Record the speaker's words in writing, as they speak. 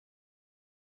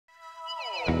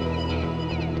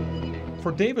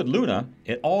For David Luna,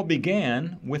 it all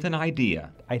began with an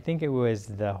idea. I think it was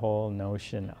the whole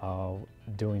notion of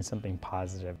doing something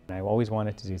positive. I always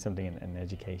wanted to do something in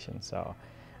education, so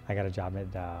I got a job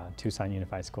at Tucson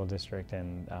Unified School District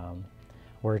and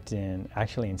worked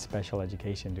actually in special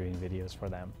education doing videos for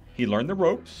them. He learned the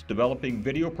ropes, developing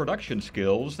video production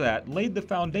skills that laid the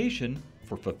foundation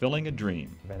for fulfilling a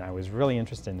dream. And I was really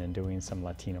interested in doing some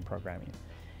Latino programming.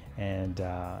 And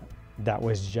that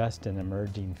was just an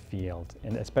emerging field,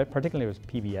 and particularly with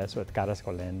PBS, with Caras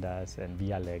Colendas and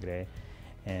Villa Alegre,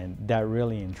 and that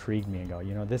really intrigued me and go,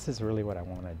 you know, this is really what I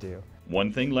want to do.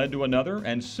 One thing led to another,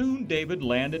 and soon David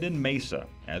landed in Mesa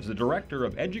as the director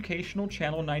of Educational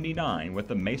Channel 99 with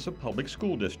the Mesa Public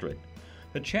School District.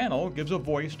 The channel gives a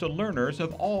voice to learners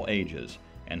of all ages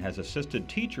and has assisted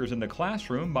teachers in the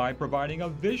classroom by providing a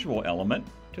visual element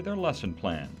to their lesson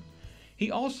plan. He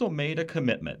also made a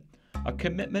commitment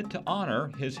to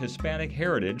honor his Hispanic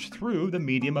heritage through the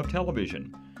medium of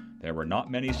television. There were not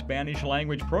many Spanish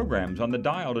language programs on the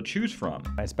dial to choose from.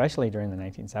 Especially during the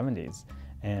 1970s,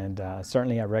 and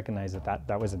certainly I recognized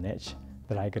that was a niche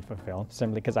that I could fulfill,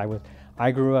 simply because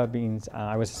I grew up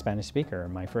I was a Spanish speaker.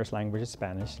 My first language is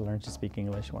Spanish. Learned to speak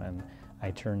English when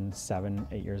I turned 7,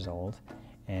 8 years old.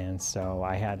 And so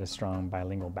I had a strong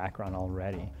bilingual background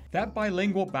already. That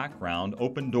bilingual background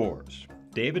opened doors.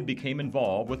 David became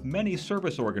involved with many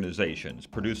service organizations,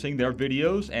 producing their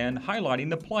videos and highlighting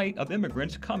the plight of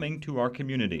immigrants coming to our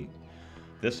community.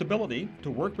 This ability to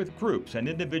work with groups and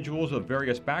individuals of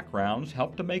various backgrounds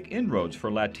helped to make inroads for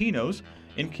Latinos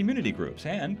in community groups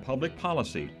and public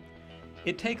policy.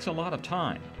 It takes a lot of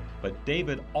time, but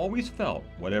David always felt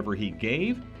whatever he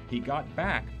gave, he got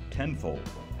back tenfold.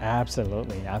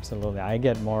 Absolutely, absolutely. I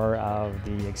get more of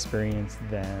the experience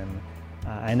than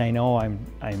and I know I'm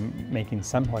making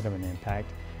somewhat of an impact,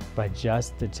 but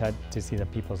just to see the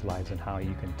people's lives and how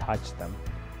you can touch them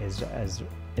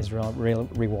is real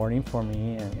rewarding for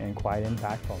me and quite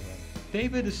impactful.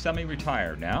 David is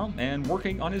semi-retired now and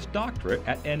working on his doctorate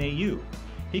at NAU.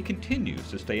 He continues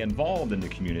to stay involved in the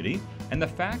community, and the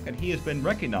fact that he has been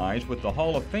recognized with the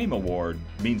Hall of Fame award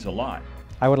means a lot.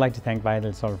 I would like to thank Vaya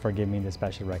del Sol for giving me this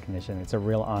special recognition. It's a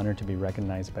real honor to be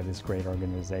recognized by this great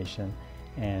organization,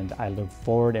 and I look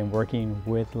forward to working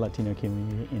with the Latino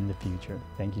community in the future.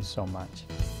 Thank you so much.